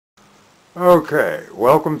Okay,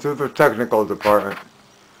 welcome to the technical department.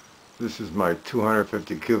 This is my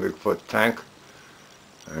 250 cubic foot tank,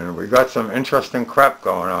 and we got some interesting crap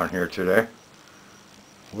going on here today.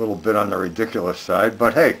 A little bit on the ridiculous side,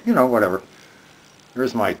 but hey, you know, whatever.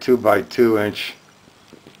 Here's my 2 by 2 inch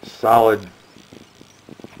solid,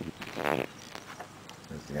 here's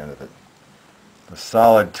the end of it, a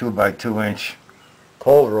solid 2 by 2 inch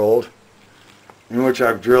cold rolled, in which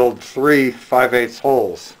I've drilled 3 5/8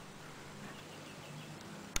 holes.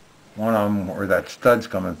 One of them where that stud's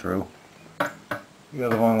coming through, the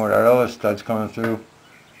other one where that other stud's coming through,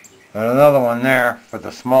 and another one there for the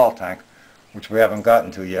small tank, which we haven't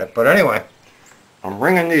gotten to yet. But anyway, I'm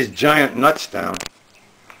bringing these giant nuts down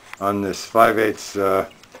on this 5/8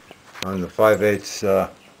 on the 5/8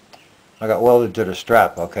 I got welded to the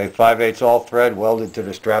strap. Okay, 5/8 all thread welded to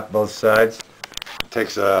the strap both sides. It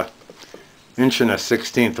takes a 1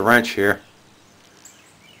 1/16 wrench here.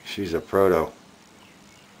 She's a proto.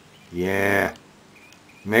 Yeah,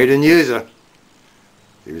 made in USA.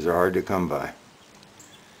 These are hard to come by.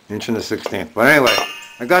 1 1/16. But anyway,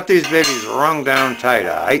 I got these babies wrung down tight,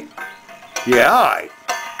 alright? Yeah, alright.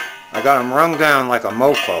 I got them wrung down like a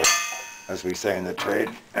mofo, as we say in the trade.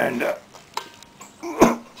 And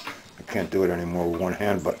I can't do it anymore with one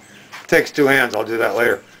hand, but it takes 2 hands. I'll do that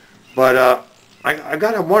later. But I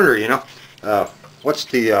gotta wonder, you know, what's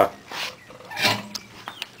the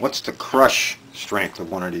crush strength of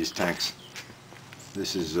one of these tanks?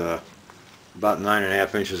 This is about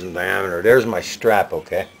 9.5 inches in diameter. There's my strap,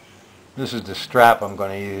 okay? This is the strap I'm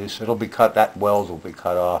going to use. It'll be cut, that weld will be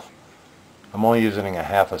cut off. I'm only using a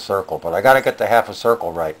half a circle, but I got to get the half a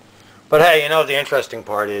circle right. But hey, you know, the interesting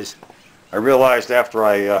part is, I realized after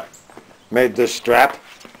I made this strap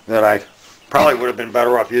that I probably would have been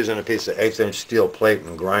better off using a piece of 1/8 inch steel plate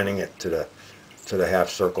and grinding it to the half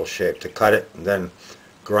circle shape, to cut it and then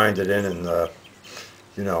grind it in and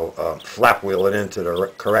you know, flap wheel it into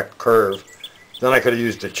the correct curve. Then I could have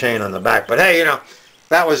used a chain on the back. But hey, you know,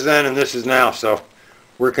 that was then and this is now. So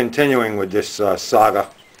we're continuing with this saga.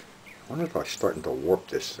 I wonder if I'm starting to warp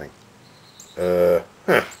this thing. Does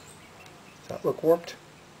that look warped?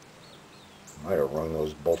 Might have rung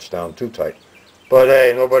those bolts down too tight. But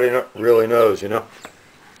hey, nobody really knows, you know.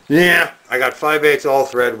 Yeah, I got 5/8 all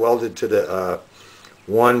thread welded to the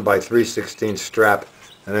 1 by 3/16 strap.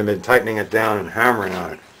 And I've been tightening it down and hammering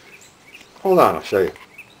on it. Hold on, I'll show you.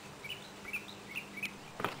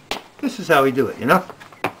 This is how we do it, you know?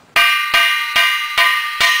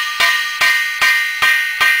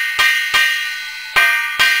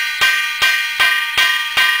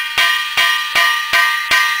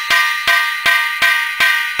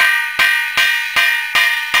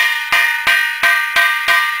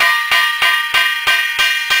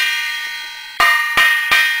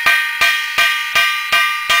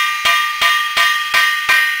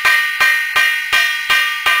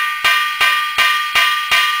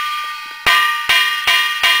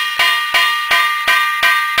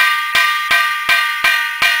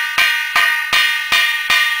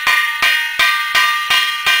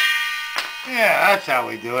 Yeah, that's how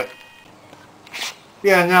we do it.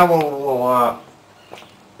 Yeah, now we'll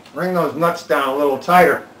bring those nuts down a little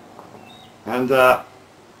tighter and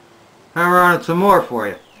hammer on it some more for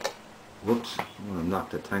you. Whoops, I'm going to knock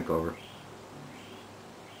the tank over.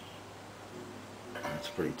 That's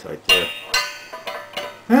pretty tight there.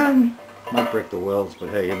 And might break the welds, but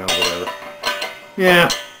hey, you know, whatever. Yeah,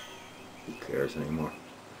 who cares anymore?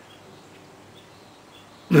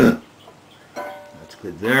 That's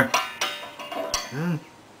good there. And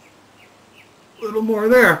a little more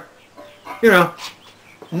there, you know,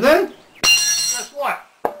 and then, guess what?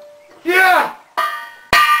 Yeah!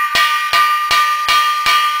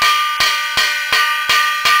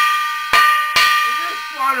 Is this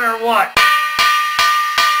fun or what?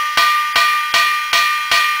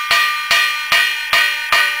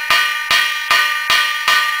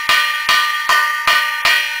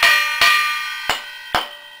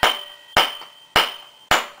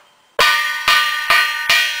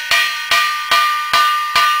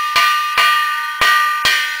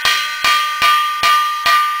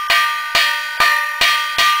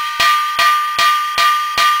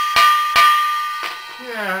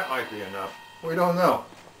 Yeah, that might be enough. We don't know.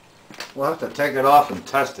 We'll have to take it off and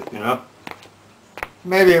test it, you know.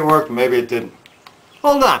 Maybe it worked, maybe it didn't.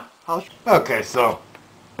 Hold on. Okay, so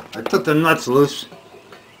I took the nuts loose.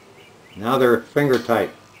 Now they're finger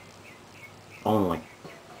tight. Only.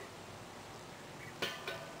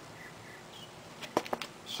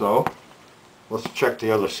 So, let's check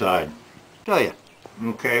the other side. Show you.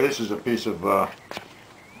 Okay, this is a piece of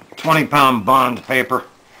 20-pound bond paper.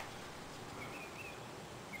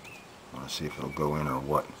 want to see if it'll go in or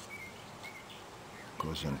what.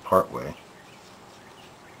 Goes in part way.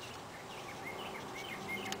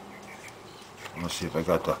 I want to see if I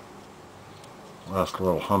got the last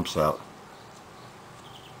little humps out.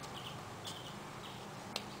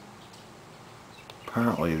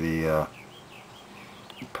 Apparently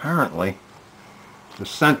the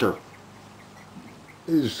center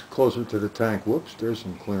is closer to the tank. Whoops, there's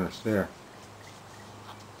some clearance there.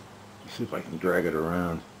 Let's see if I can drag it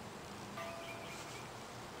around.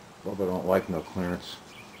 Well, I don't like no clearance.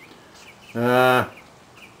 Let's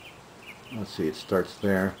see, it starts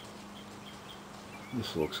there.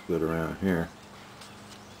 This looks good around here.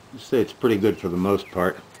 I'd say it's pretty good for the most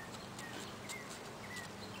part.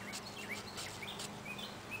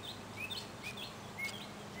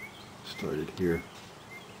 Started here.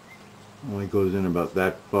 Only goes in about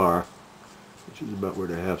that far, which is about where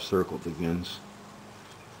the half circle begins.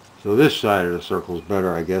 So this side of the circle is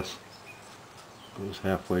better, I guess. Goes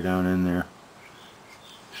halfway down in there.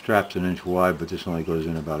 Strap's an inch wide, but this only goes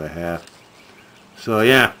in about a half. So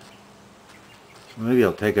yeah, so maybe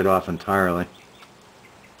I'll take it off entirely,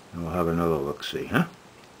 and we'll have another look-see, huh?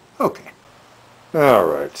 Okay.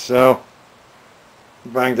 Alright, so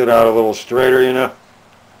banged it out a little straighter, you know.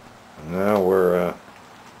 And now we're,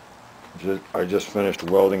 I just finished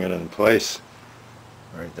welding it in place.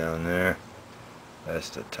 Right down there. That's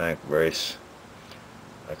the tank brace.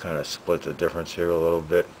 I kind of split the difference here a little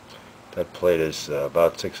bit. That plate is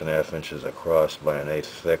about 6.5 inches across by 1/8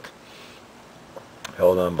 thick.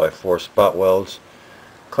 Held on by 4 spot welds.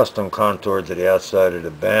 Custom contoured to the outside of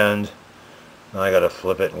the band. Now I got to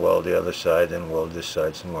flip it and weld the other side, then weld this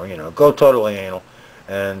side some more. You know, go totally anal.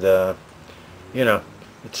 And you know,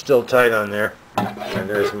 it's still tight on there. And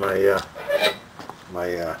there's my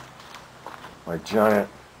my giant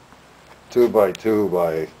 2x2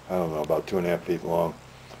 by, I don't know, about 2.5 feet long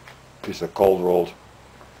piece of cold rolled.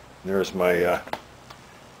 There's my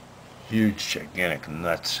huge gigantic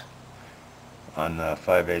nuts on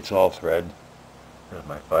 5/8 all thread. There's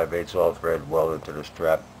my 5/8 all thread welded to the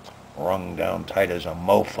strap, wrung down tight as a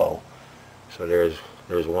mofo. So there's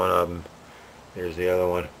one of them. There's the other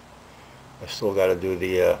one. I still got to do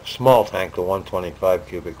the small tank, the 125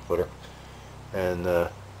 cubic footer, and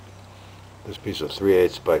this piece of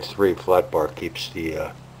 3/8 by 3 flat bar keeps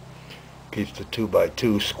the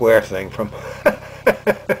 2x2 square thing from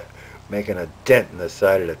making a dent in the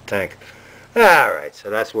side of the tank. Alright, so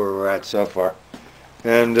that's where we're at so far.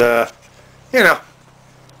 And, you know,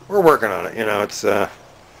 we're working on it. You know, it's,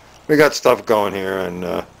 we got stuff going here, and,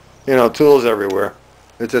 you know, tools everywhere.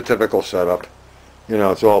 It's a typical setup. You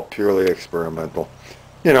know, it's all purely experimental.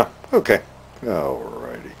 You know, okay.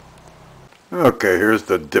 Alrighty. Okay, here's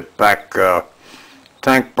the dip-pak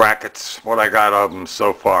tank brackets. What I got of them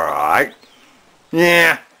so far. Alright.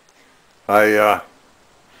 Yeah.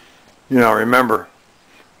 You know, remember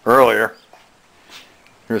earlier,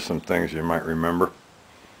 here's some things you might remember.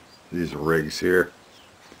 These rigs here.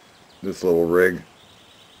 This little rig.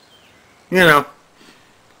 You know,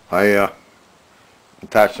 I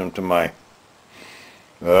attached them to my,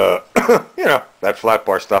 you know, that flat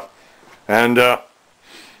bar stuff. And,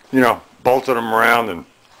 you know, bolted them around and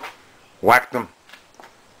whacked them.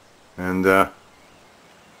 And,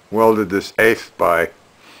 welded this 1/8 by,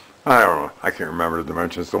 I don't know, I can't remember the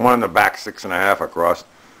dimensions. The one in the back 6.5 across,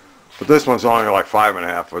 but this one's only like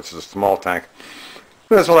 5.5, which is a small tank.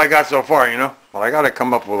 That's what I got so far, you know. Well, I got to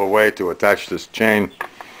come up with a way to attach this chain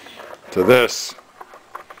to this.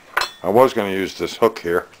 I was going to use this hook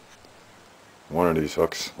here, one of these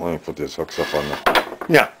hooks. Let me put these hooks up on the,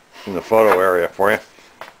 yeah, in the photo area for you.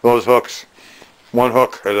 Those hooks, one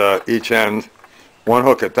hook at each end, one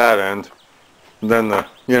hook at that end, and then the,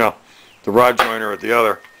 you know, the rod joiner at the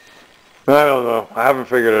other. I don't know. I haven't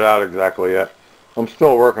figured it out exactly yet. I'm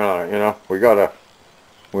still working on it, you know. We're gonna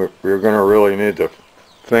really need to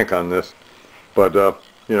think on this. But,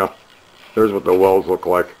 you know, there's what the welds look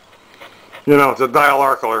like. You know, it's a dial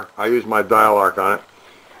arcler. I use my dial arc on it.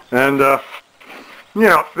 And, you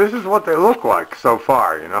know, this is what they look like so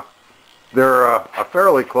far, you know. They're a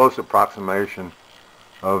fairly close approximation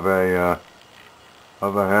of a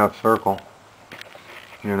half circle,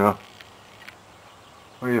 you know.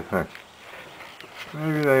 What do you think?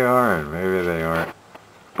 Maybe they are and maybe they aren't.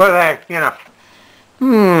 But hey, you know,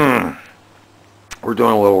 we're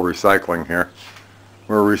doing a little recycling here.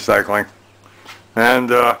 We're recycling.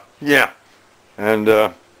 And, yeah. And,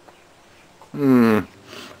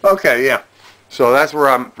 okay, yeah. So that's where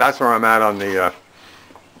I'm at on the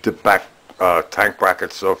dip-pak tank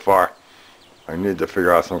brackets so far. I need to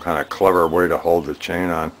figure out some kind of clever way to hold the chain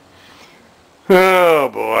on. Oh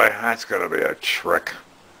boy, that's gonna be a trick.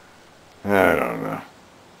 I don't know.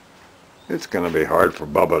 It's going to be hard for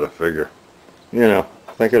Bubba to figure. You know,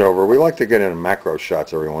 think it over. We like to get in macro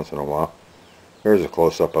shots every once in a while. Here's a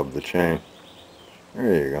close-up of the chain.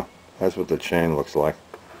 There you go. That's what the chain looks like.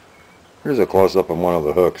 Here's a close-up of one of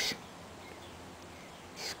the hooks.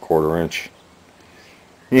 It's 1/4 inch.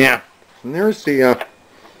 Yeah. And there's the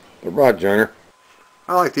rod joiner.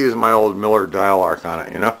 I like to use my old Miller dial arc on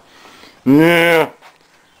it, you know. Yeah.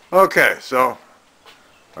 Okay, so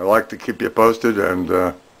I like to keep you posted and,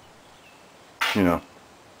 you know,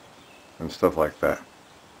 and stuff like that.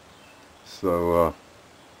 So,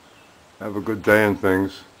 have a good day and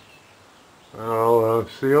things. And I'll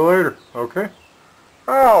see you later, okay?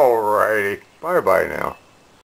 Alrighty. Bye-bye now.